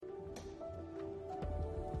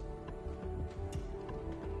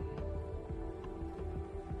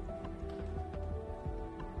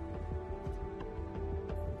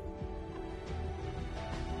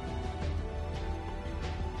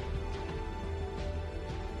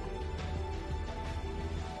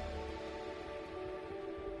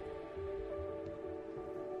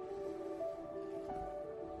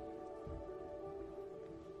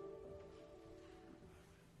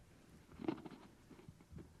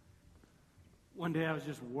One day I was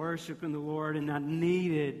just worshiping the Lord, and I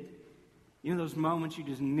needed, those moments you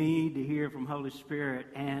just need to hear from Holy Spirit.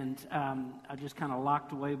 And I just kind of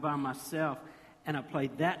locked away by myself, and I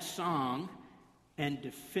played that song and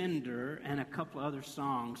Defender and a couple other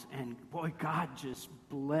songs. And boy, God just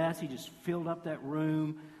blessed. He just filled up that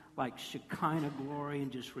room like Shekinah glory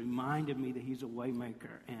and just reminded me that He's a way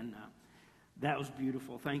maker. And that was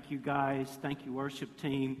beautiful. Thank you, guys. Thank you, worship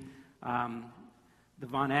team. The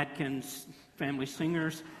Von Atkins family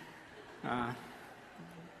singers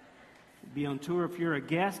be on tour. If you're a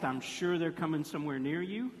guest, I'm sure they're coming somewhere near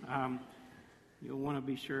you. You'll want to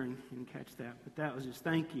be sure and catch that. But that was just,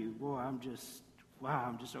 thank you. Boy, I'm just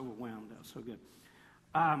overwhelmed. That was so good.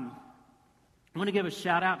 I want to give a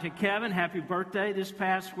shout out to Kevin. Happy birthday this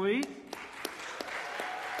past week.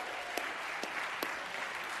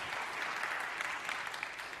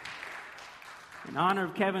 In honor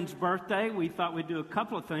of Kevin's birthday, we thought we'd do a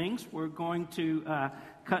couple of things. We're going to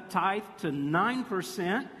cut tithe to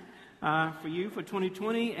 9% for you for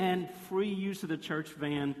 2020 and free use of the church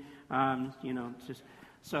van.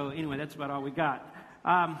 So anyway, that's about all we got.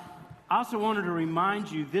 I also wanted to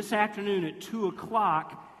remind you, this afternoon at 2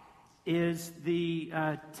 o'clock is the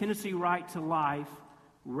Tennessee Right to Life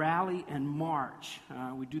Rally and March.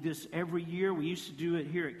 We do this every year. We used to do it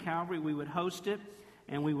here at Calvary. We would host it.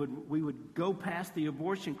 And we would go past the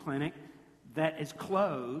abortion clinic that is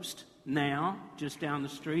closed now, just down the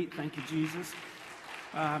street. Thank you, Jesus.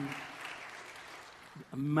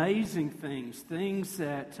 Amazing things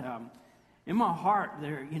that in my heart,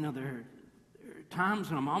 there are times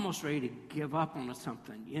when I'm almost ready to give up on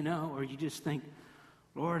something, or you just think,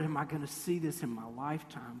 Lord, am I going to see this in my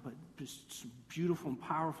lifetime? But just some beautiful and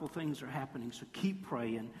powerful things are happening, so keep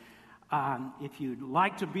praying. If you'd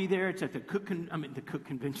like to be there, it's at the Cook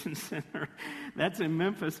Convention Center. That's in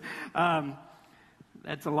Memphis.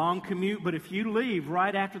 That's a long commute, but if you leave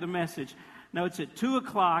right after the message, no, it's at 2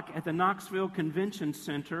 o'clock at the Knoxville Convention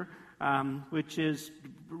Center, which is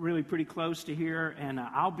really pretty close to here, and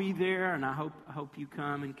I'll be there, and I hope you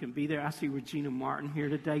come and can be there. I see Regina Martin here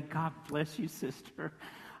today. God bless you, sister.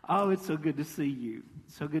 Oh, it's so good to see you.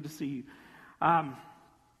 So good to see you.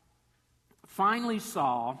 Finally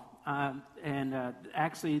saw...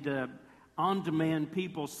 actually the on-demand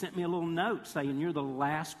people sent me a little note saying you're the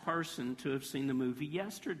last person to have seen the movie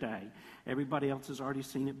yesterday. Everybody else has already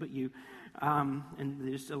seen it but you. And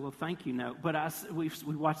there's a little thank you note. But we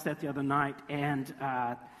watched that the other night, and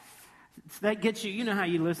so that gets you, how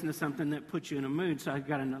you listen to something that puts you in a mood. So I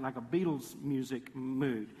got in like a Beatles music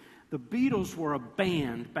mood. The Beatles were a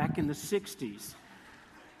band back in the 60s.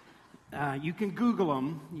 You can Google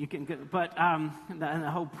them. But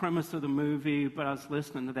the whole premise of the movie. But I was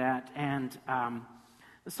listening to that, and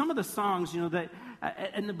some of the songs, that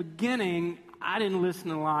in the beginning I didn't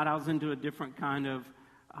listen a lot. I was into a different kind of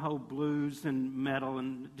whole blues and metal,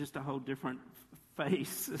 and just a whole different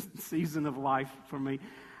season of life for me.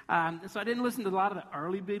 So I didn't listen to a lot of the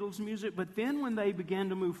early Beatles music. But then when they began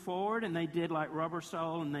to move forward, and they did like Rubber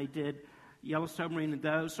Soul, and they did Yellow Submarine and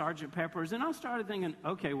those, Sgt. Pepper's, and I started thinking,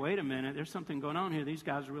 okay, wait a minute, there's something going on here. These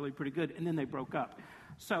guys are really pretty good. And then they broke up.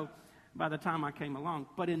 So by the time I came along.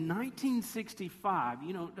 But in 1965,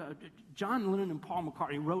 John Lennon and Paul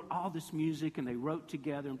McCartney wrote all this music, and they wrote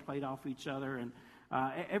together and played off each other. And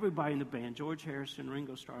everybody in the band, George Harrison,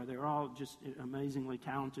 Ringo Starr, they were all just amazingly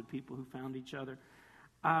talented people who found each other.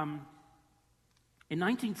 In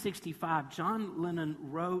 1965, John Lennon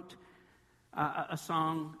wrote a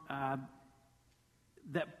song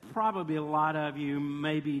that probably a lot of you,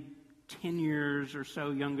 maybe 10 years or so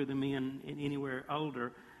younger than me and anywhere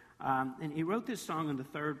older, and he wrote this song in the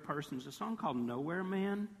third person. It's a song called Nowhere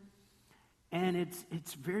Man, and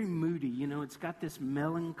it's very moody. It's got this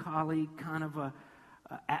melancholy kind of a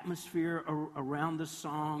atmosphere around the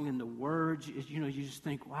song, and the words, you just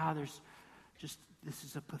think, wow, this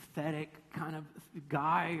is a pathetic kind of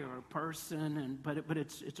guy or a person, but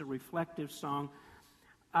it's a reflective song.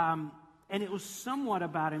 And it was somewhat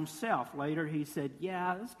about himself. Later he said,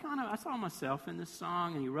 I saw myself in this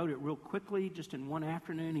song, and he wrote it real quickly, just in one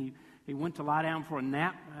afternoon. He went to lie down for a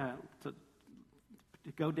nap, to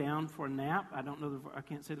go down for a nap. I don't know, I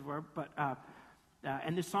can't say the verb, but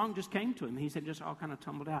and this song just came to him. He said, just all kind of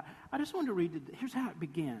tumbled out. I just wanted to read here's how it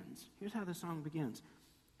begins. Here's how the song begins.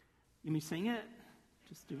 You may sing it?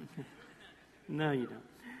 Just do it. No, you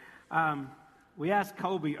don't. We asked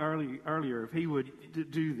Colby earlier if he would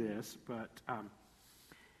do this, but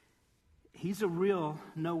he's a real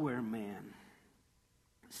nowhere man,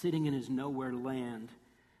 sitting in his nowhere land,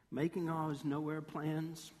 making all his nowhere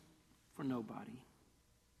plans for nobody.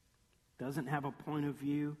 Doesn't have a point of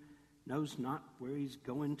view, knows not where he's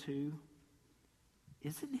going to.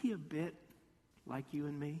 isn't he a bit like you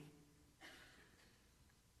and me?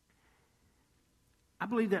 I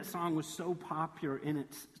believe that song was so popular in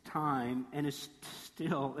its time, and is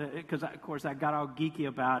still, because of course I got all geeky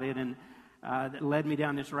about it, and that led me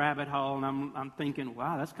down this rabbit hole, and I'm thinking,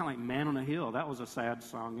 wow, that's kind of like Man on a Hill. That was a sad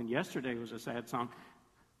song, and Yesterday was a sad song.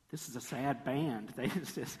 This is a sad band.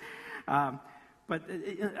 But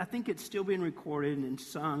I think it's still being recorded and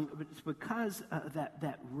sung, but it's because of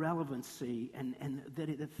that relevancy and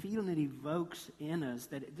that the feeling it evokes in us,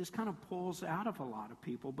 that it just kind of pulls out of a lot of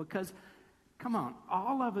people. Because, come on,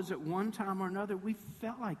 all of us at one time or another, we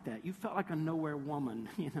felt like that. You felt like a nowhere woman,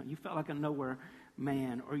 you felt like a nowhere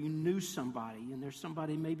man, or you knew somebody, and there's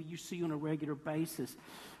somebody maybe you see on a regular basis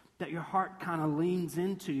that your heart kind of leans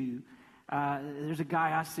into. There's a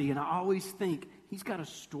guy I see, and I always think, he's got a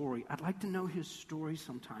story. I'd like to know his story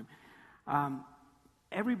sometime.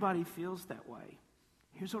 Everybody feels that way.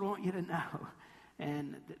 Here's what I want you to know.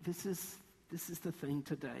 And this is the thing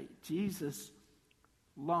today. Jesus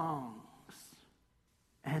longs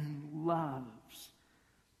and loves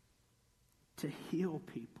to heal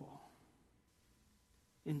people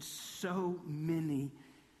in so many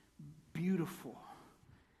beautiful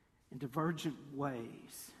and divergent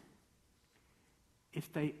ways.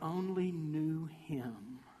 If they only knew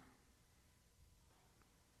him.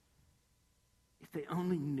 If they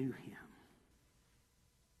only knew him.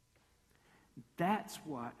 That's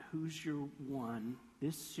what Who's Your One,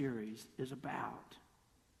 this series, is about.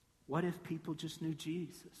 What if people just knew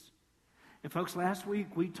Jesus? And folks, last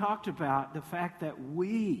week we talked about the fact that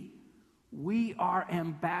we are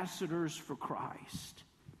ambassadors for Christ.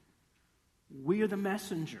 We are the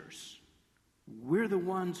messengers. We're the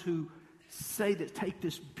ones who say that, take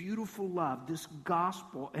this beautiful love, this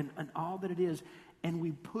gospel, and all that it is, and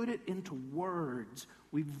we put it into words.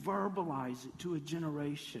 We verbalize it to a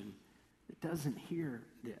generation that doesn't hear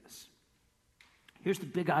this. Here's the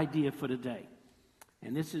big idea for today,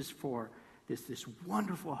 and this is for this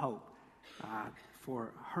wonderful hope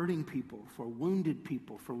for hurting people, for wounded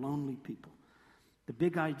people, for lonely people. The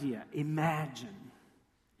big idea: imagine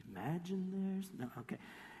there's no, okay.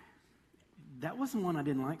 That wasn't one I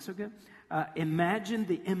didn't like so good. Imagine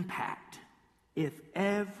the impact if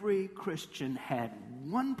every Christian had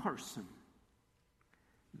one person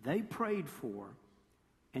they prayed for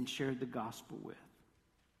and shared the gospel with.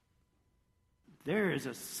 There is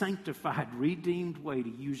a sanctified, redeemed way to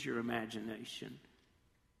use your imagination.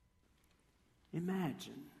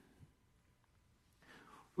 Imagine.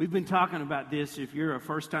 We've been talking about this. If you're a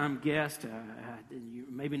first-time guest, you're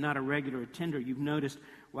maybe not a regular attender, you've noticed,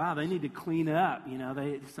 wow, they need to clean up.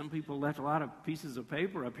 Some people left a lot of pieces of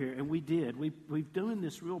paper up here, and we did. We've done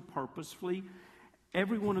this real purposefully.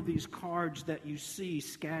 Every one of these cards that you see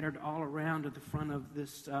scattered all around at the front of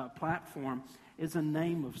this platform is a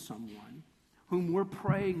name of someone whom we're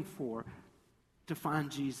praying for to find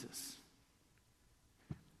Jesus,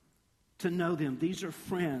 to know them. These are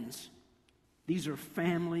friends. These are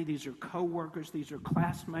family, these are co-workers, these are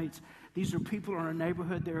classmates, these are people in our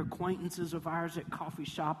neighborhood, they're acquaintances of ours at coffee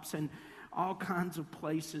shops and all kinds of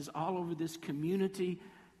places all over this community,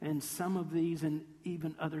 and some of these in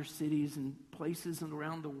even other cities and places and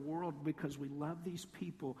around the world, because we love these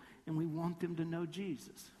people and we want them to know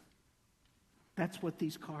Jesus. That's what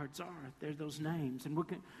these cards are. They're those names. And we're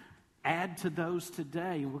going to add to those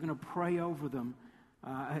today, and we're going to pray over them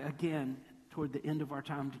again toward the end of our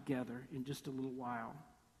time together in just a little while.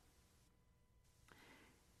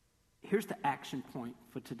 Here's the action point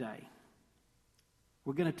for today.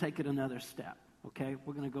 We're going to take it another step, okay?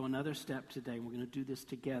 We're going to go another step today. We're going to do this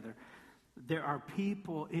together. There are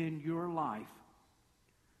people in your life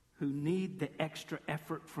who need the extra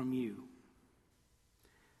effort from you.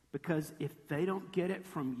 Because if they don't get it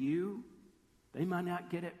from you, they might not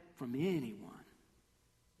get it from anyone.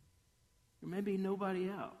 Or maybe nobody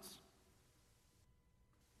else.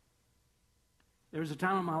 There was a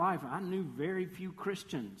time in my life I knew very few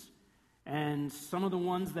Christians. And some of the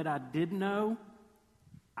ones that I did know,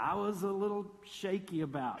 I was a little shaky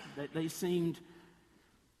about. That they seemed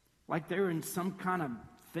like they were in some kind of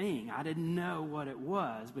thing. I didn't know what it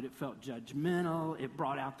was, but it felt judgmental. It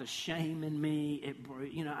brought out the shame in me.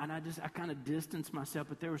 And I kind of distanced myself.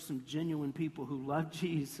 But there were some genuine people who loved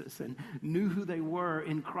Jesus and knew who they were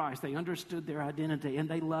in Christ. They understood their identity, and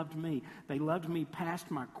they loved me. They loved me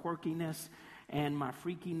past my quirkiness and my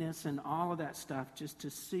freakiness and all of that stuff, just to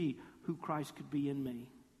see who Christ could be in me.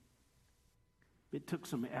 It took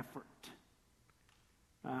some effort.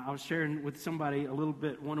 I was sharing with somebody a little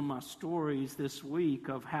bit one of my stories this week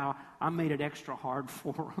of how I made it extra hard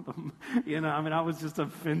for them. I was just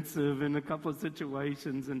offensive in a couple of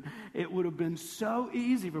situations, and it would have been so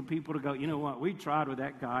easy for people to go, you know what, we tried with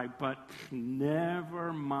that guy, but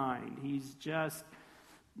never mind. He's just,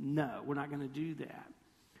 no, we're not going to do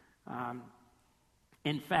that.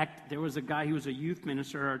 In fact, there was a guy, he was a youth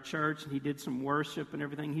minister at our church, and he did some worship and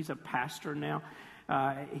everything. He's a pastor now.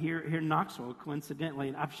 Here in Knoxville, coincidentally,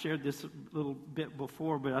 and I've shared this a little bit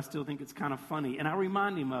before, but I still think it's kind of funny, and I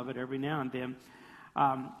remind him of it every now and then.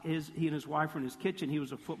 He and his wife were in his kitchen. He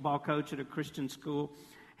was a football coach at a Christian school.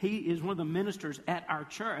 He is one of the ministers at our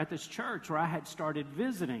church, at this church where I had started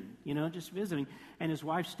visiting, just visiting. And his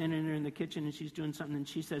wife's standing there in the kitchen, and she's doing something, and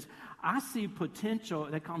she says, I see potential.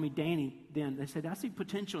 They call me Danny then. They said, I see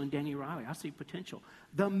potential in Danny Riley. I see potential.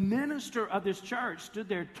 The minister of this church stood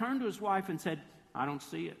there, turned to his wife, and said, I don't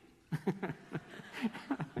see it.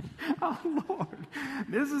 Oh, Lord,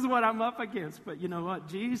 this is what I'm up against. But you know what?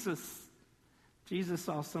 Jesus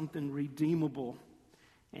saw something redeemable,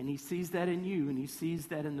 and he sees that in you, and he sees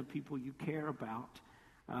that in the people you care about,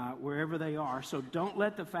 wherever they are. So don't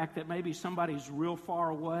let the fact that maybe somebody's real far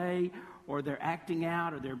away, or they're acting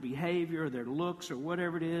out, or their behavior, or their looks, or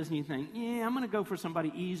whatever it is, and you think, yeah, I'm going to go for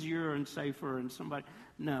somebody easier and safer and somebody.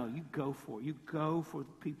 No, you go for it. You go for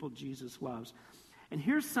the people Jesus loves. And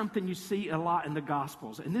here's something you see a lot in the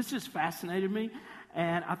Gospels, and this just fascinated me,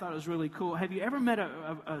 and I thought it was really cool. Have you ever met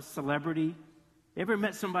a celebrity? Ever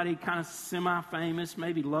met somebody kind of semi-famous,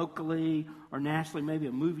 maybe locally or nationally, maybe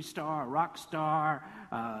a movie star, a rock star,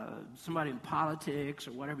 somebody in politics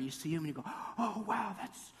or whatever? You see them and you go, oh, wow,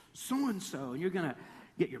 that's so-and-so. And you're going to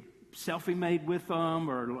get your selfie made with them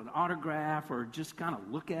or an autograph or just kind of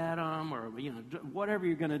look at them or, whatever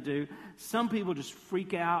you're going to do. Some people just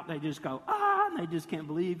freak out. They just go, and they just can't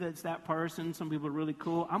believe it's that person. Some people are really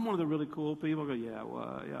cool. I'm one of the really cool people. I go, yeah,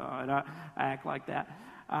 well, yeah, and I act like that.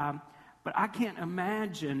 But I can't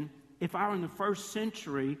imagine if I were in the first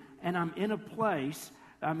century and I'm in a place,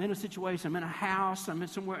 I'm in a situation, I'm in a house, I'm in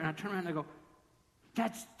somewhere, and I turn around and I go,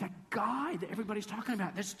 that's that guy that everybody's talking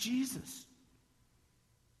about. That's Jesus.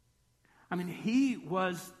 I mean, he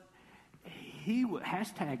was,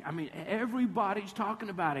 everybody's talking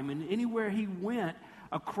about him. And anywhere he went,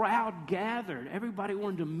 a crowd gathered. Everybody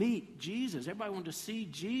wanted to meet Jesus. Everybody wanted to see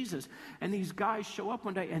Jesus. And these guys show up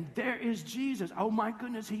one day, and there is Jesus. Oh, my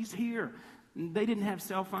goodness, he's here. And they didn't have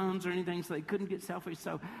cell phones or anything, so they couldn't get selfies.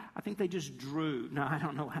 So I think they just drew. No, I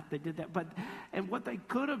don't know how they did that. And what they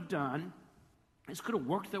could have done is could have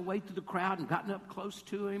worked their way through the crowd and gotten up close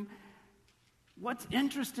to him. What's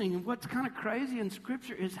interesting and what's kind of crazy in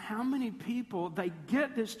Scripture is how many people, they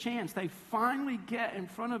get this chance. They finally get in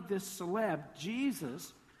front of this celeb,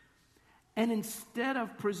 Jesus, and instead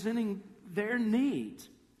of presenting their needs,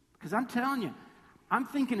 because I'm telling you, I'm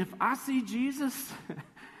thinking if I see Jesus,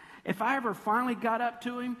 if I ever finally got up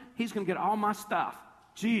to him, he's going to get all my stuff.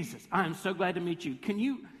 Jesus, I am so glad to meet you. Can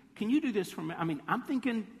you do this for me? I mean, I'm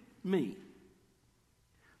thinking me.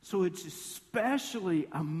 So it's especially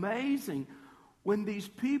amazing when these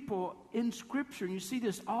people in Scripture, and you see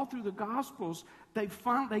this all through the Gospels, they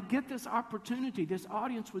get this opportunity, this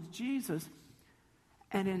audience with Jesus,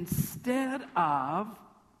 and instead of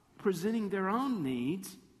presenting their own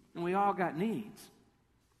needs, and we all got needs,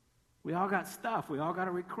 we all got stuff, we all got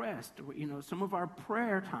a request. Some of our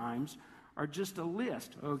prayer times are just a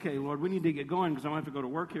list. Okay, Lord, we need to get going because I have to go to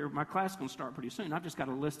work here. My class is going to start pretty soon. I've just got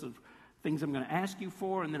a list of things I'm going to ask you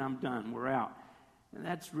for, and then I'm done. We're out. And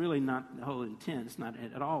that's really not the whole intent. It's not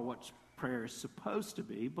at all what prayer is supposed to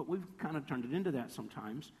be, but we've kind of turned it into that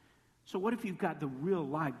sometimes. So what if you've got the real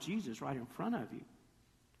life Jesus right in front of you?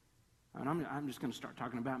 And I'm just going to start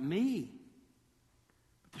talking about me.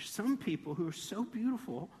 But there's some people who are so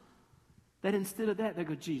beautiful that instead of that, they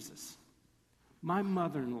go, Jesus, my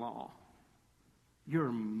mother-in-law.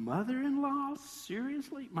 Your mother-in-law?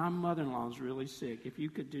 Seriously? My mother-in-law is really sick. If you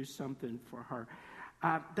could do something for her.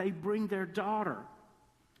 They bring their daughter,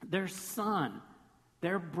 their son,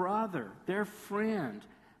 their brother, their friend.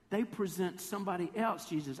 They present somebody else,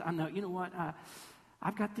 Jesus. I know, you know what?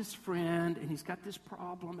 I've got this friend, and he's got this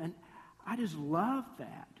problem. And I just love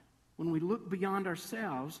that when we look beyond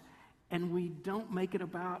ourselves and we don't make it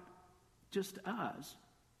about just us,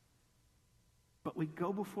 but we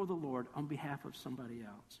go before the Lord on behalf of somebody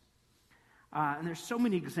else. And there's so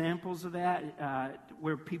many examples of that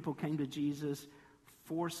where people came to Jesus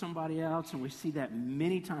for somebody else, and we see that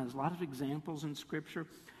many times. A lot of examples in Scripture.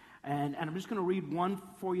 And I'm just going to read one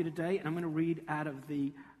for you today, and I'm going to read out of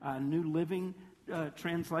the New Living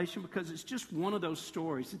translation because it's just one of those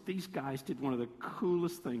stories that these guys did one of the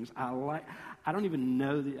coolest things. I don't even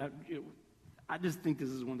know I just think this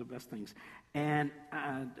is one of the best things. And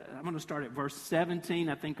I'm going to start at verse 17.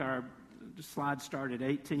 I think our slides start at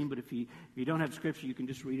 18, but if you don't have scripture, you can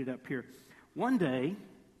just read it up here. One day,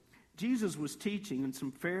 Jesus was teaching, and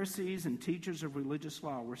some Pharisees and teachers of religious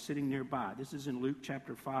law were sitting nearby. This is in Luke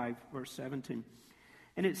chapter 5, verse 17.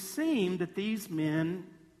 And it seemed that these men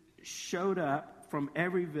showed up from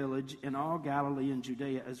every village in all Galilee and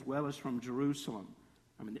Judea, as well as from Jerusalem.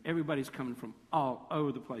 I mean, everybody's coming from all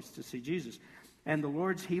over the place to see Jesus. And the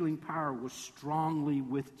Lord's healing power was strongly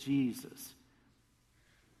with Jesus.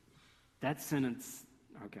 That sentence,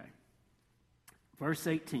 okay. Verse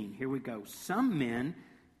 18, here we go. Some men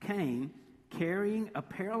came carrying a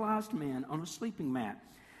paralyzed man on a sleeping mat.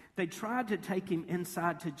 They tried to take him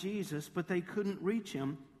inside to Jesus, but they couldn't reach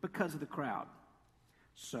him because of the crowd.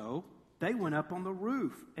 So they went up on the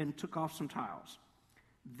roof and took off some tiles.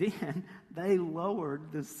 Then they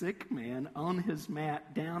lowered the sick man on his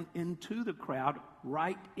mat down into the crowd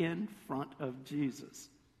right in front of Jesus.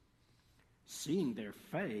 Seeing their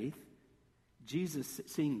faith, Jesus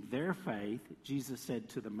said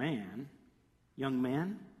to the man, "Young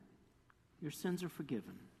man, your sins are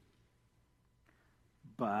forgiven."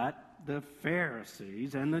 But the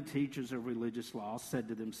Pharisees and the teachers of religious law said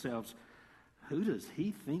to themselves, "Who does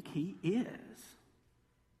he think he is?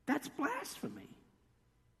 That's blasphemy.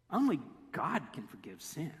 Only God can forgive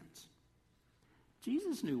sins."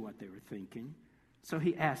 Jesus knew what they were thinking, so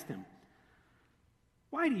he asked them,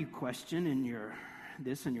 "Why do you question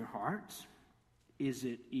this in your hearts? Is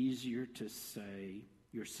it easier to say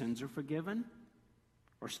your sins are forgiven,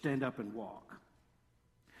 or stand up and walk?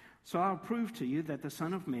 So I'll prove to you that the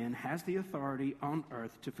Son of Man has the authority on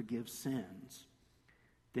earth to forgive sins."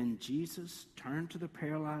 Then Jesus turned to the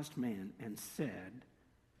paralyzed man and said,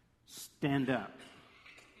 "Stand up,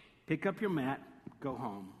 pick up your mat, go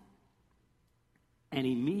home." And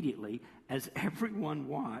immediately, as everyone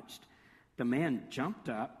watched, the man jumped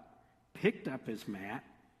up, picked up his mat,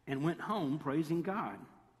 and went home praising God.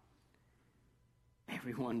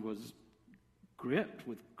 Everyone was gripped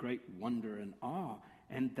with great wonder and awe,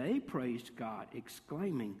 and they praised God,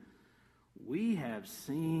 exclaiming, "We have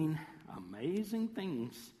seen amazing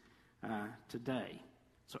things today."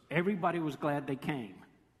 So everybody was glad they came.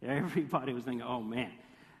 Everybody was thinking, "Oh man,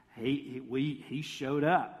 he showed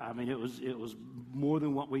up." I mean, it was more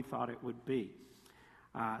than what we thought it would be.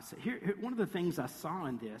 So here, one of the things I saw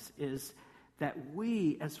in this is that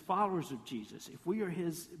we, as followers of Jesus, if we are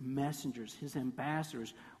his messengers, his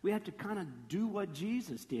ambassadors, we have to kind of do what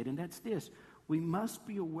Jesus did, and that's this. We must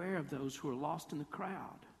be aware of those who are lost in the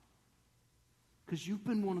crowd. Because you've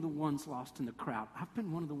been one of the ones lost in the crowd. I've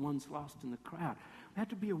been one of the ones lost in the crowd. We have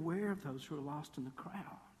to be aware of those who are lost in the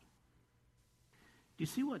crowd. Do you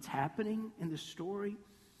see what's happening in this story?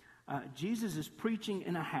 Jesus is preaching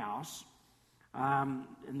in a house,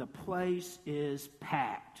 and the place is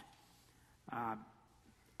packed.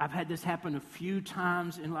 I've had this happen a few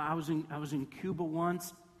times. I was in Cuba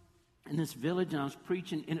once in this village, and I was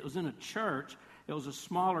preaching, and it was in a church. It was a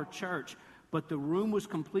smaller church, but the room was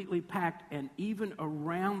completely packed, and even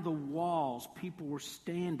around the walls, people were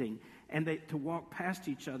standing, and to walk past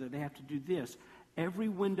each other, they have to do this. Every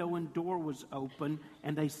window and door was open,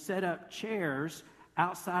 and they set up chairs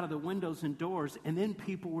outside of the windows and doors, and then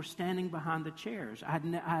people were standing behind the chairs. I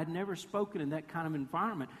had never spoken in that kind of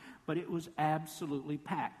environment, but it was absolutely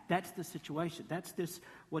packed. That's the situation. That's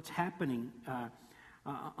what's happening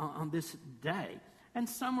on this day. And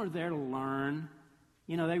some are there to learn.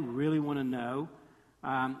 You know, they really want to know.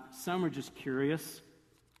 Some are just curious.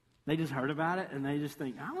 They just heard about it, and they just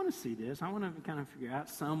think, "I want to see this. I want to kind of figure out."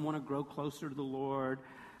 Some want to grow closer to the Lord.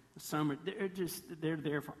 Some they're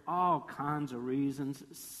there for all kinds of reasons.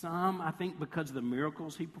 Some, I think, because of the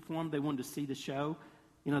miracles he performed, they wanted to see the show.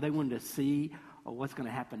 You know, they wanted to see, what's going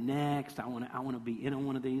to happen next. I want to be in on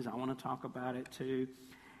one of these. I want to talk about it too.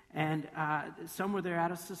 And some were there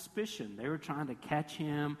out of suspicion. They were trying to catch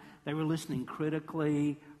him. They were listening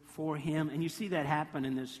critically for him. And you see that happen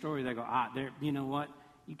in this story. They go, you know what?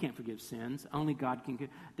 You can't forgive sins. Only God can.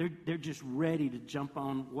 They're just ready to jump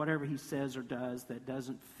on whatever he says or does that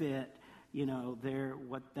doesn't fit,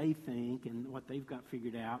 what they think and what they've got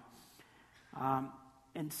figured out.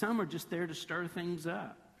 And some are just there to stir things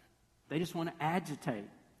up. They just want to agitate.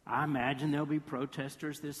 I imagine there'll be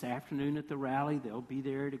protesters this afternoon at the rally. They'll be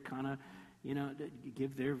there to kind of, to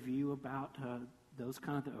give their view about those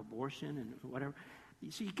kind of abortion and whatever.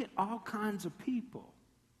 So you get all kinds of people.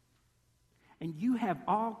 And you have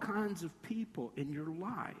all kinds of people in your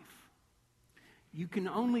life. you can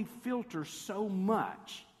only filter so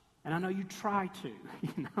much. And I know you try to,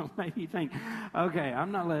 maybe you think, okay,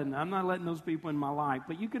 I'm not letting those people in my life.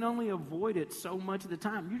 But you can only avoid it so much of the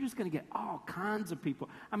time. You're just going to get all kinds of people.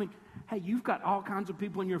 I mean, hey, you've got all kinds of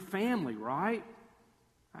people in your family, right?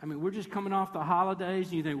 I mean, we're just coming off the holidays,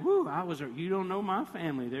 and you think, you don't know my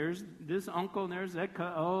family. There's this uncle, and there's that,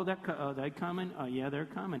 they coming? Oh, yeah, they're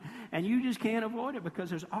coming. And you just can't avoid it because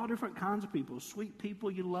there's all different kinds of people, sweet people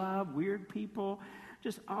you love, weird people,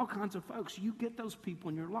 just all kinds of folks. You get those people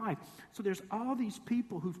in your life. So there's all these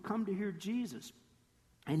people who've come to hear Jesus,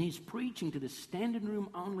 and he's preaching to the standing room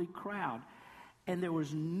only crowd, and there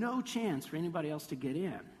was no chance for anybody else to get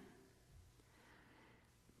in.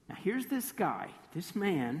 Now here's this guy, this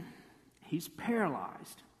man, he's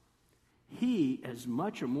paralyzed. He, as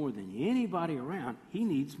much or more than anybody around, he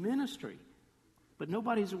needs ministry, but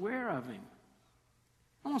nobody's aware of him.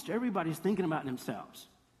 Almost everybody's thinking about themselves.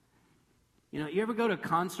 You ever go to a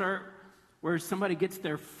concert where somebody gets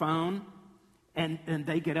their phone and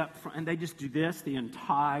they get up front and they just do this the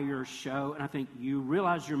entire show? And I think you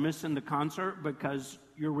realize you're missing the concert because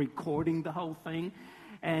you're recording the whole thing.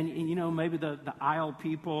 And maybe the aisle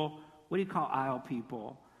people, what do you call aisle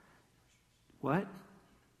people? What?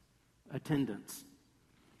 Attendants.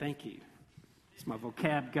 Thank you. It's my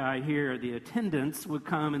vocab guy here. The attendants would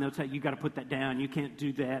come and they'll say, you got to put that down. You can't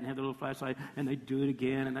do that. And have the little flashlight. And they do it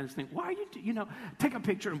again. And I just think, why are you, take a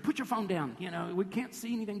picture and put your phone down. We can't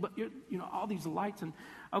see anything but, all these lights. And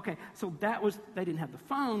okay, so they didn't have the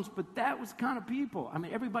phones, but that was kind of people. I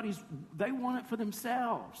mean, they want it for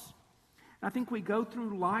themselves. I think we go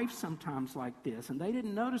through life sometimes like this, and they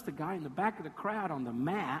didn't notice the guy in the back of the crowd on the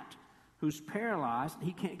mat who's paralyzed, and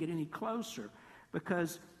he can't get any closer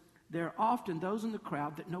because there are often those in the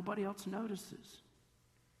crowd that nobody else notices.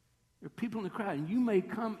 There are people in the crowd, and you may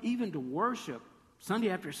come even to worship Sunday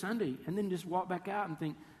after Sunday and then just walk back out and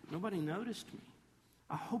think, nobody noticed me.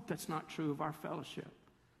 I hope that's not true of our fellowship.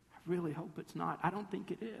 I really hope it's not. I don't think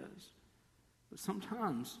it is. But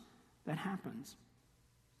sometimes that happens.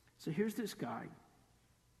 So here's this guy,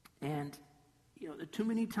 and, too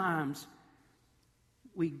many times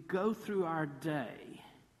we go through our day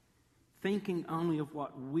thinking only of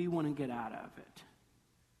what we want to get out of it.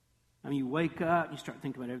 I mean, you wake up, and you start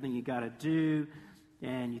thinking about everything you got to do,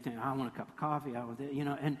 and you think, I want a cup of coffee, I want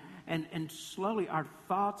that, and slowly our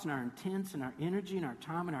thoughts and our intents and our energy and our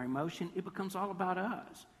time and our emotion, it becomes all about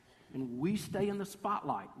us. And we stay in the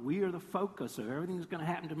spotlight. We are the focus of everything that's going to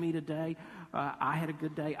happen to me today. I had a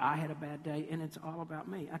good day. I had a bad day. And it's all about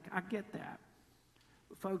me. I get that.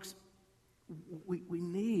 But folks,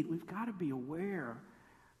 we've got to be aware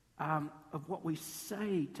of what we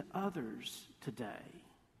say to others today,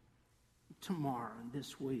 tomorrow, and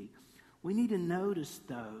this week. We need to notice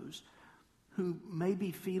those who may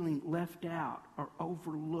be feeling left out or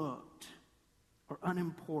overlooked or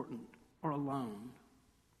unimportant or alone.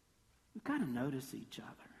 We've got to notice each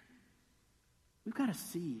other. We've got to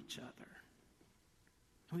see each other.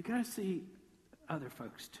 And we've got to see other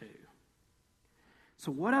folks too.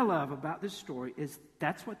 So what I love about this story is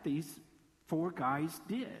that's what these 4 guys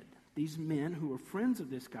did. These men who were friends of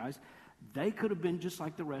this guy, they could have been just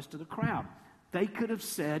like the rest of the crowd. They could have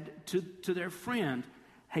said to their friend,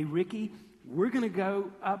 hey, Ricky, we're going to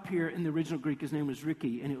go up here. In the original Greek, his name was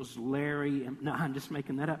Ricky, and it was Larry. No, I'm just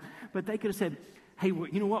making that up. But they could have said, hey,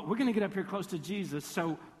 you know what? We're going to get up here close to Jesus,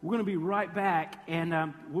 so we're going to be right back,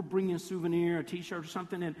 and we'll bring you a souvenir, a T-shirt or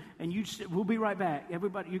something, and we'll be right back.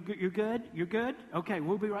 Everybody, you're good? You're good? Okay,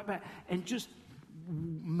 we'll be right back. And just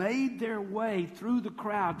made their way through the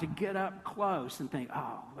crowd to get up close and think,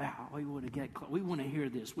 oh, wow, we want to get close. We want to hear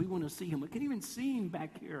this. We want to see him. We can even see him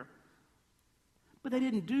back here. But they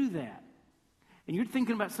didn't do that. And you're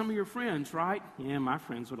thinking about some of your friends, right? Yeah, my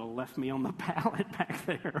friends would have left me on the pallet back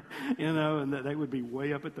there, and they would be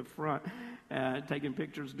way up at the front taking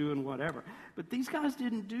pictures, doing whatever. But these guys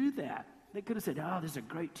didn't do that. They could have said, oh, this is a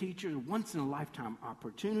great teacher, once-in-a-lifetime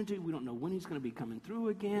opportunity. We don't know when he's going to be coming through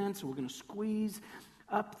again, so we're going to squeeze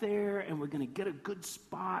up there, and we're going to get a good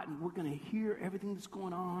spot, and we're going to hear everything that's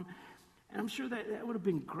going on. And I'm sure that would have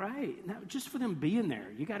been great. Now, just for them being there,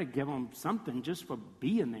 you got to give them something just for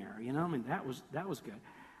being there. That was good.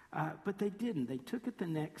 But they didn't. They took it the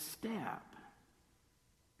next step.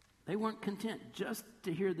 They weren't content just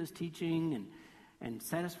to hear this teaching and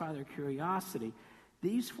satisfy their curiosity.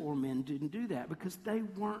 These 4 men didn't do that because they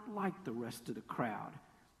weren't like the rest of the crowd.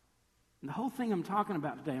 And the whole thing I'm talking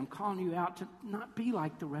about today, I'm calling you out to not be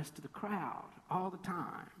like the rest of the crowd all the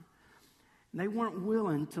time. They weren't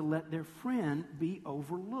willing to let their friend be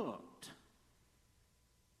overlooked.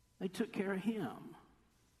 They took care of him.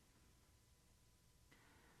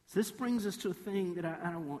 So this brings us to a thing that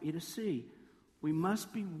I don't want you to see. We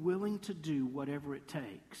must be willing to do whatever it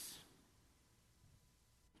takes.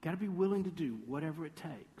 You've got to be willing to do whatever it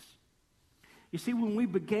takes. You see, when we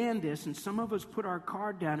began this, and some of us put our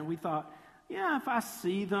card down and we thought, yeah, if I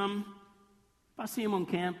see them on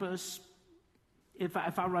campus, if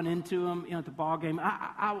I run into them, at the ball game,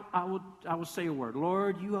 I will say a word.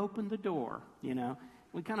 Lord, you open the door,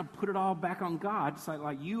 We kind of put it all back on God. It's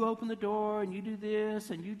like you open the door and you do this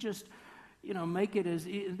and you just, make it as,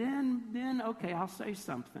 then okay, I'll say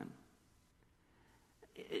something.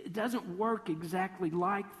 It doesn't work exactly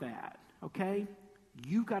like that, okay?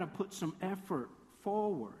 You got to put some effort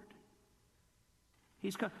forward. Do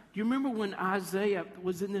you remember when Isaiah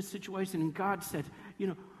was in this situation and God said,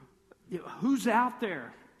 who's out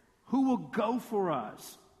there? Who will go for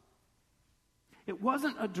us? It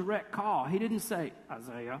wasn't a direct call. He didn't say,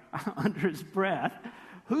 Isaiah, under his breath,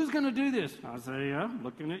 who's going to do this? Isaiah,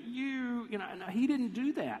 looking at you. No, he didn't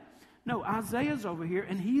do that. No, Isaiah's over here,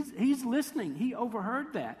 and he's listening. He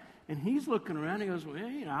overheard that, and he's looking around. And he goes, well,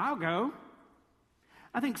 I'll go.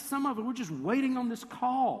 I think some of us, we're just waiting on this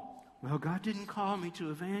call. Well, God didn't call me to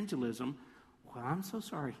evangelism. Well, I'm so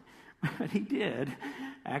sorry. But he did.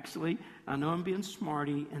 Actually, I know I'm being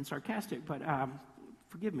smarty and sarcastic, but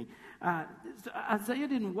forgive me. Isaiah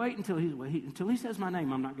didn't wait until he says my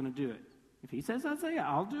name, I'm not going to do it. If he says Isaiah,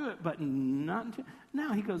 I'll do it, but not until...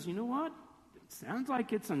 Now he goes, you know what? It sounds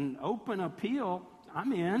like it's an open appeal.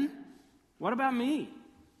 I'm in. What about me?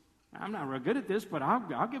 I'm not real good at this, but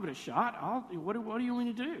I'll give it a shot. What do you want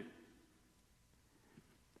me to do?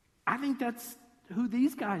 I think that's who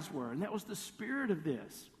these guys were, and that was the spirit of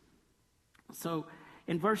this. So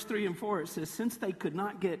in verse 3 and 4, it says, since they could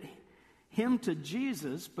not get him to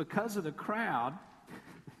Jesus because of the crowd,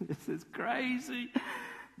 this is crazy,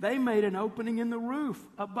 they made an opening in the roof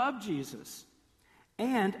above Jesus.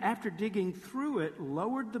 And after digging through it,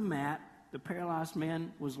 lowered the mat the paralyzed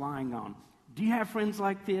man was lying on. Do you have friends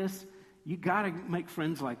like this? You got to make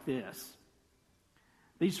friends like this.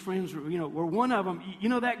 These friends were, were one of them. You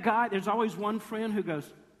know that guy? There's always one friend who goes,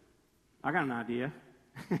 I got an idea.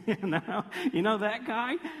 You know that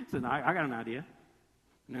guy? Said, I got an idea.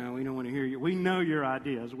 No, we don't want to hear you. We know your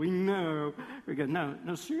ideas. We know. We go,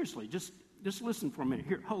 no, seriously. Just listen for a minute.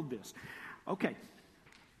 Here, hold this. Okay.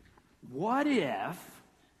 What if?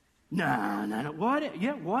 No. What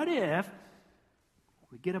if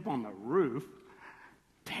we get up on the roof,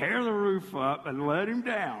 tear the roof up, and let him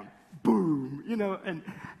down? Boom. And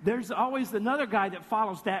there's always another guy that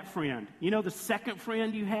follows that friend. The second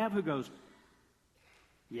friend you have who goes,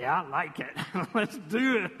 yeah, I like it. Let's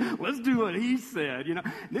do it. Let's do what he said.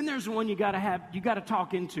 Then there's one you got to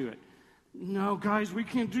talk into it. No, guys, we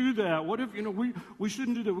can't do that. What if, we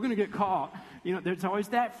shouldn't do that. We're going to get caught. There's always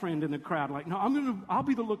that friend in the crowd. Like, no, I'll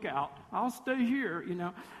be the lookout. I'll stay here,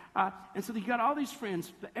 And so you got all these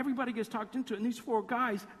friends. Everybody gets talked into it. And these four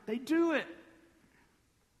guys, they do it.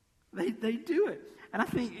 They do it. And I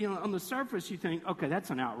think, on the surface, you think, okay, that's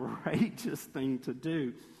an outrageous thing to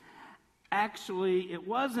do. Actually, it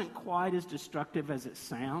wasn't quite as destructive as it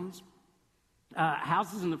sounds.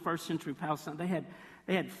 Houses in the first century Palestine,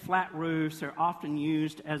 they had flat roofs. They're often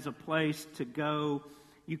used as a place to go.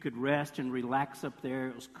 You could rest and relax up there.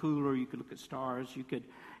 It was cooler. You could look at stars. You could,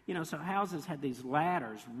 so houses had these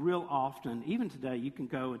ladders real often. Even today, you can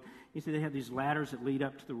go and you see they have these ladders that lead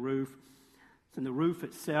up to the roof. And the roof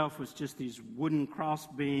itself was just these wooden cross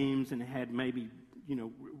beams, and it had maybe,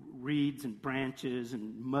 reeds and branches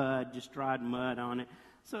and mud, just dried mud on it.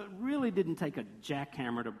 So it really didn't take a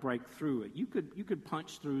jackhammer to break through it. You could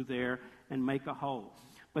punch through there and make a hole.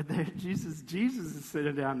 But there, Jesus is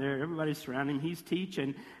sitting down there. Everybody's surrounding him. He's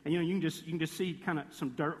teaching, and you can just see kind of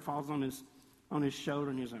some dirt falls on his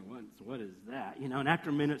shoulder, and he's like, "What is that?" And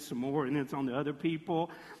after a minute, some more, and then it's on the other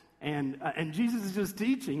people. And Jesus is just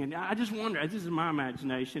teaching, and I just wonder. This is my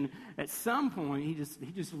imagination. At some point, he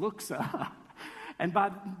just looks up. And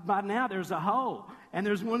by now, there's a hole. And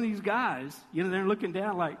there's one of these guys, they're looking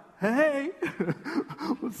down like, hey,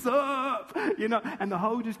 what's up? And the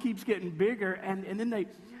hole just keeps getting bigger. And then they,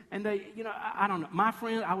 I don't know. My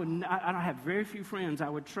friend, I don't have very few friends I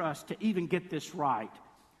would trust to even get this right.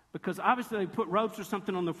 Because obviously they put ropes or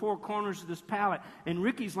something on the four corners of this pallet. And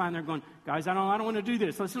Ricky's lying there going, guys, I don't want to do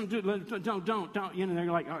this. Let's don't do it. Don't. And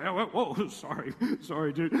they're like, oh, whoa, sorry,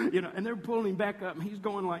 dude. And they're pulling him back up, and he's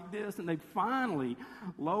going like this. And they finally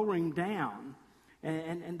lower him down,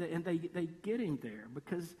 and they get him there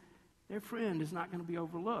because their friend is not going to be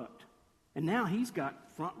overlooked. And now he's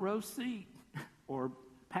got front row seat or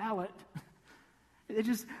pallet. They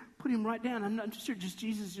just put him right down. I'm not sure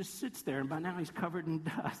Jesus just sits there, and by now he's covered in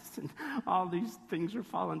dust, and all these things are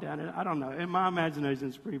falling down. And I don't know. In my imagination,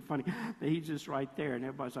 it's pretty funny that he's just right there, and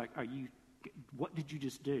everybody's like, what did you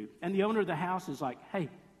just do? And the owner of the house is like, hey,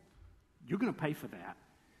 you're going to pay for that.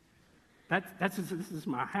 This is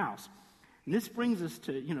my house. And this brings us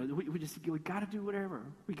to, we got to do whatever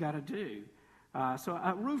we got to do. So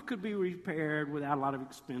a roof could be repaired without a lot of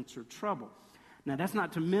expense or trouble. Now, that's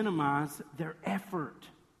not to minimize their effort.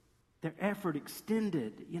 Their effort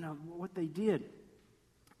extended, what they did.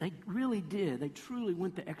 They really did. They truly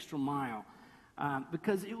went the extra mile.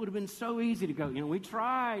 Because it would have been so easy to go, we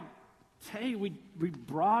tried. Hey, we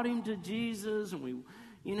brought him to Jesus, and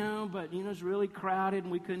but it's really crowded,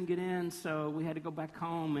 and we couldn't get in, so we had to go back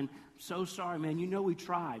home, and so sorry, man. We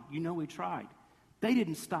tried. We tried. They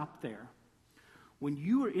didn't stop there. When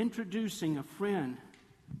you are introducing a friend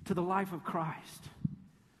to the life of Christ,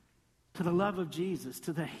 to the love of Jesus,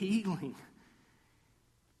 to the healing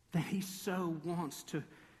that he so wants to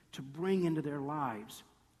bring into their lives,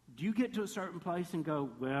 do you get to a certain place and go,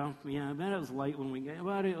 well, yeah, I bet it was late when we got,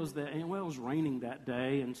 well, it was raining that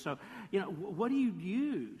day, and so, what do you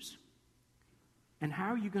use? And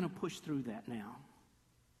how are you going to push through that now?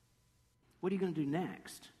 What are you going to do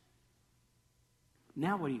next?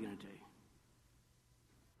 Now what are you going to do?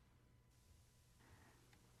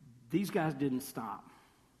 These guys didn't stop.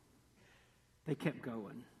 They kept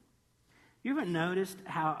going. You ever noticed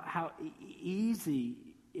how easy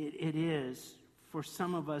it is for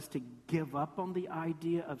some of us to give up on the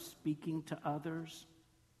idea of speaking to others?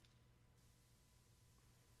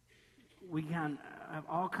 We can have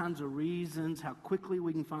all kinds of reasons, how quickly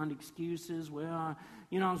we can find excuses. Well,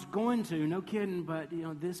 I was going to, no kidding, but,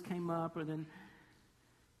 this came up, or then.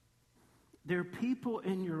 There are people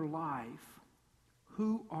in your life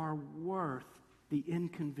who are worth the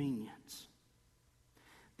inconvenience.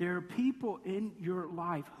 There are people in your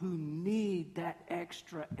life who need that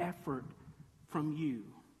extra effort from you.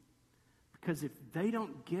 Because if they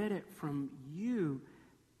don't get it from you,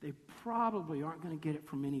 they probably aren't going to get it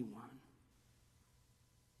from anyone.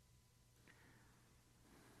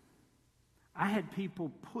 I had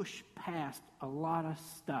people push past a lot of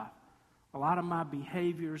stuff. A lot of my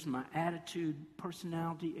behaviors, my attitude,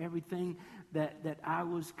 personality, everything that I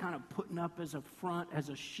was kind of putting up as a front, as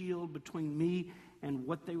a shield between me and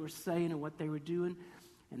what they were saying and what they were doing.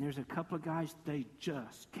 And there's a couple of guys, they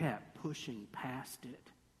just kept pushing past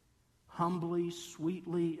it. Humbly,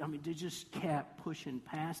 sweetly, they just kept pushing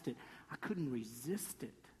past it. I couldn't resist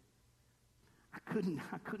it. I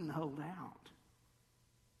couldn't hold out.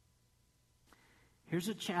 Here's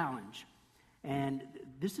a challenge. And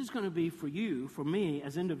this is going to be for you, for me,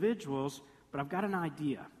 as individuals, but I've got an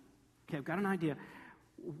idea. Okay, I've got an idea.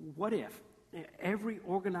 What if every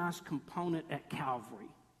organized component at Calvary,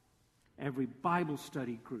 every Bible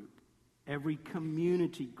study group, every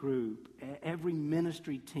community group, every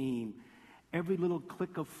ministry team, every little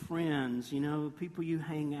clique of friends, people you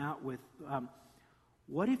hang out with,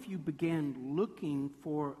 what if you began looking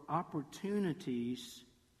for opportunities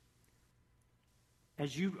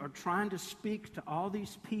as you are trying to speak to all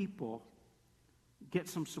these people, get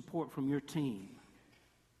some support from your team?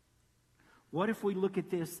 What if we look at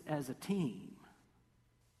this as a team?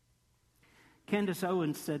 Candace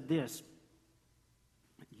Owens said this: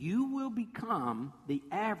 you will become the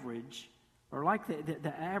average, or like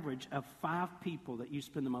the average of 5 people that you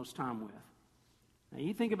spend the most time with. Now,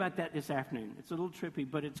 you think about that this afternoon. It's a little trippy,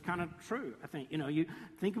 but it's kind of true, I think. You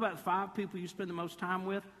think about 5 people you spend the most time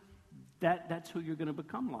with, that's who you're going to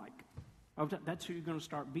become like. That's who you're going to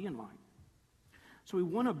start being like. So we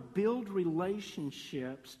want to build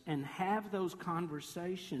relationships and have those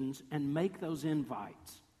conversations and make those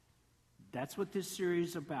invites. That's what this series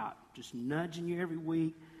is about. Just nudging you every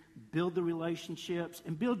week, build the relationships,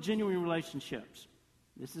 and build genuine relationships.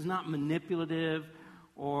 This is not manipulative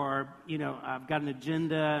or, I've got an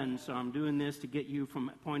agenda and so I'm doing this to get you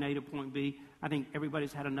from point A to point B. I think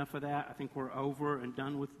everybody's had enough of that. I think we're over and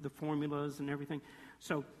done with the formulas and everything.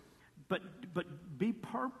 So, but be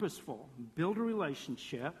purposeful. Build a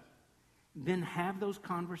relationship. Then have those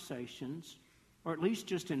conversations, or at least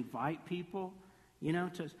just invite people,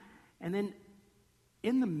 and then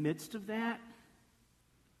in the midst of that,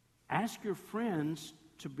 ask your friends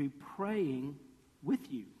to be praying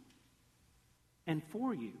with you and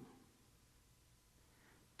for you.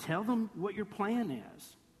 Tell them what your plan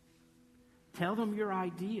is. Tell them your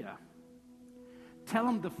idea. Tell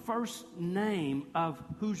them the first name of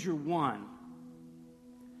who's your one.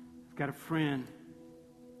 I've got a friend.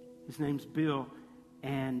 His name's Bill.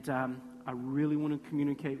 And I really want to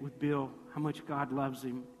communicate with Bill how much God loves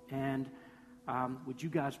him. And would you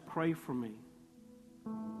guys pray for me?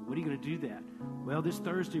 What are you going to do that? Well, this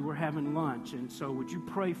Thursday we're having lunch, and so would you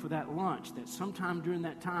pray for that lunch, that sometime during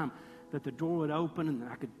that time that the door would open and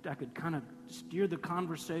I could kind of steer the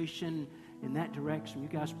conversation in that direction. You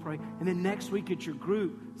guys pray. And then next week at your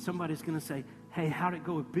group, somebody's going to say, hey, how'd it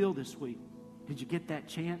go with Bill this week? Did you get that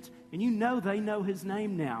chance? And you know they know his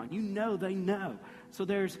name now. You know they know. So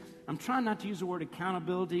I'm trying not to use the word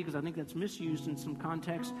accountability because I think that's misused in some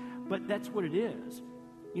contexts, but that's what it is.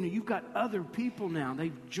 You know, you've got other people now.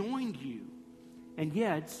 They've joined you. And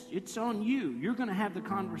yeah, it's on you. You're going to have the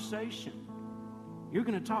conversation. You're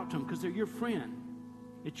going to talk to them because they're your friend.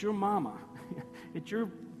 It's your mama. It's your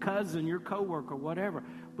cousin, your coworker, whatever.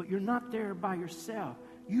 But you're not there by yourself.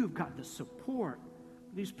 You've got the support.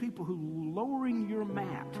 These people who lowering your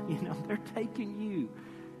mat, they're taking you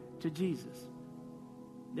to Jesus.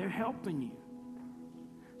 They're helping you.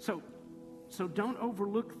 So don't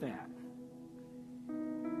overlook that.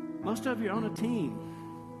 Most of you are on a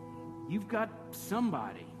team. You've got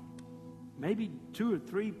somebody, maybe 2 or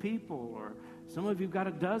 3 people, or some of you got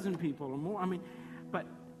a dozen people or more. But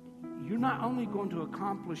you're not only going to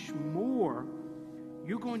accomplish more,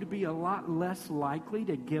 you're going to be a lot less likely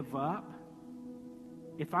to give up.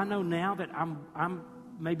 If I know now that I'm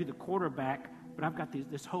maybe the quarterback, but I've got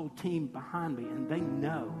this whole team behind me, and they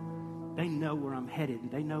know where I'm headed,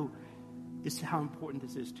 and they know this is how important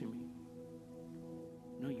this is to me.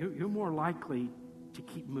 You're more likely to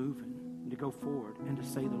keep moving and to go forward and to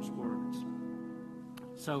say those words.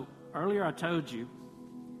 So earlier I told you,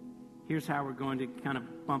 here's how we're going to kind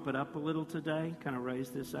of bump it up a little today, kind of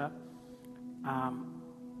raise this up.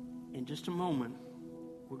 In just a moment,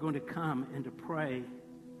 we're going to come and to pray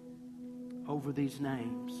over these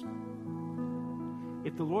names.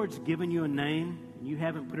 If the Lord's given you a name and you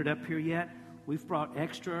haven't put it up here yet, we've brought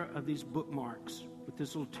extra of these bookmarks with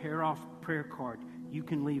this little tear-off prayer card you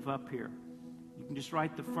can leave up here. You can just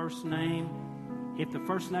write the first name. If the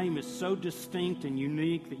first name is so distinct and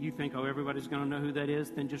unique that you think, everybody's going to know who that is,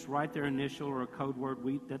 then just write their initial or a code word.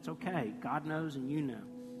 That's okay. God knows and you know.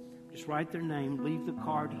 Just write their name. Leave the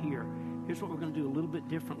card here. Here's what we're going to do a little bit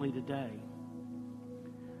differently today.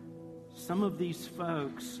 Some of these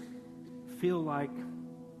folks feel like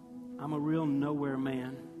I'm a real nowhere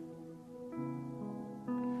man.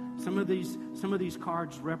 Some of these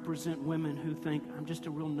cards represent women who think I'm just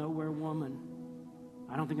a real nowhere woman.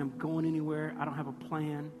 I don't think I'm going anywhere. I don't have a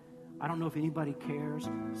plan. I don't know if anybody cares.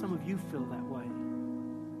 Some of you feel that way.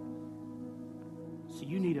 So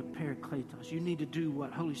you need a parakletos. You need to do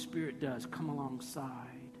what Holy Spirit does. Come alongside.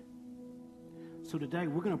 So today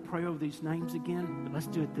we're going to pray over these names again, but let's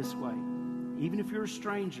do it this way. Even if you're a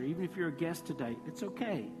stranger, even if you're a guest today, it's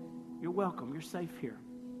okay. You're welcome. You're safe here.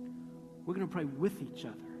 We're going to pray with each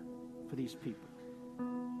other for these people.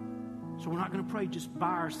 So we're not going to pray just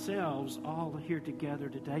by ourselves all here together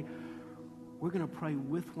today. We're going to pray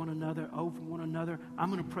with one another, over one another.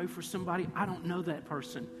 I'm going to pray for somebody. I don't know that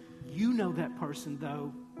person. You know that person,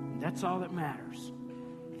 though. That's all that matters.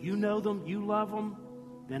 You know them. You love them.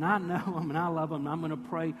 Then I know them and I love them. I'm going to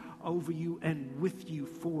pray over you and with you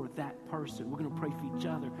for that person. We're going to pray for each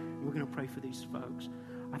other. And we're going to pray for these folks.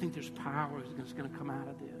 I think there's power that's going to come out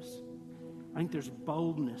of this. I think there's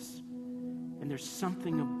boldness. And there's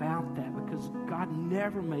something about that because God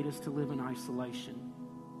never made us to live in isolation.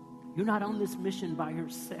 You're not on this mission by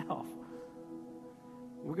yourself.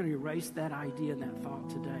 We're going to erase that idea and that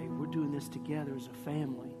thought today. We're doing this together as a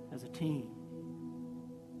family, as a team.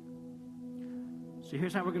 So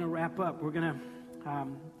here's how we're going to wrap up. We're going to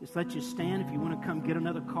just let you stand if you want to come get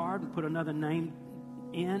another card and put another name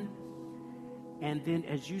in. And then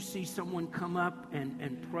as you see someone come up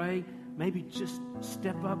and pray, maybe just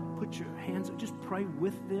step up, put your hands up, just pray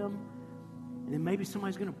with them. And then maybe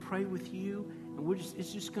somebody's going to pray with you. And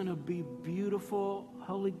it's just going to be beautiful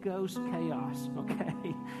Holy Ghost chaos, okay?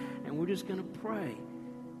 And we're just going to pray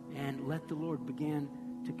and let the Lord begin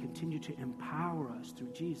to continue to empower us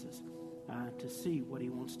through Jesus to see what he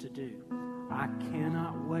wants to do. I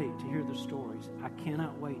cannot wait to hear the stories. I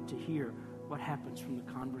cannot wait to hear what happens from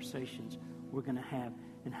the conversations we're going to have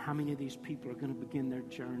and how many of these people are going to begin their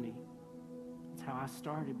journey. That's how I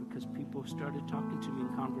started, because people started talking to me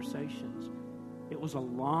in conversations. It was a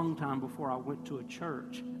long time before I went to a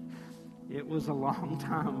church. It was a long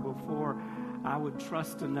time before I would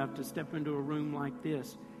trust enough to step into a room like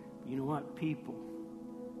this. But you know what? People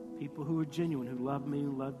who are genuine, who love me,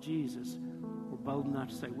 who love Jesus, were bold enough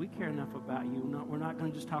to say, we care enough about you. We're not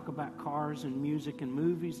going to just talk about cars and music and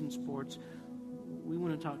movies and sports. We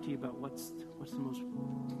want to talk to you about what's the most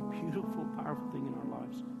beautiful, powerful thing in our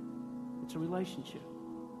lives. It's a relationship.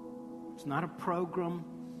 It's not a program.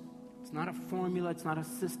 It's not a formula. It's not a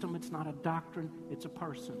system. It's not a doctrine. It's a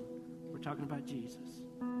person. We're talking about Jesus.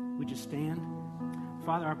 Would you stand?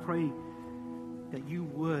 Father, I pray that you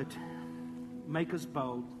would make us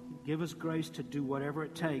bold. Give us grace to do whatever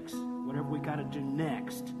it takes, whatever we got to do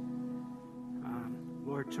next.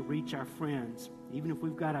 Lord, to reach our friends. Even if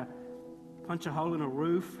we've got to punch a hole in a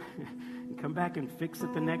roof and come back and fix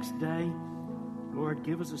it the next day. Lord,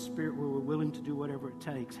 give us a spirit where we're willing to do whatever it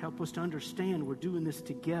takes. Help us to understand we're doing this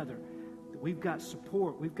together. That we've got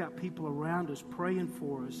support. We've got people around us praying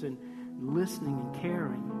for us and listening and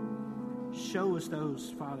caring. Show us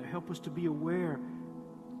those, Father. Help us to be aware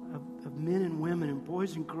of men and women and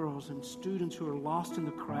boys and girls and students who are lost in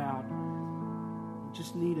the crowd.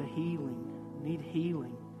 Just need a healing. Need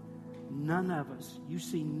healing. None of us, you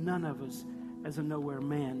see none of us as a nowhere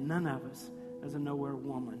man. None of us as a nowhere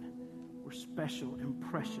woman. We're special and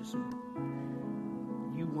precious.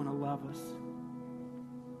 And you want to love us.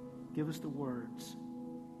 Give us the words,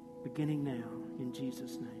 beginning now, in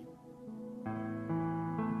Jesus' name.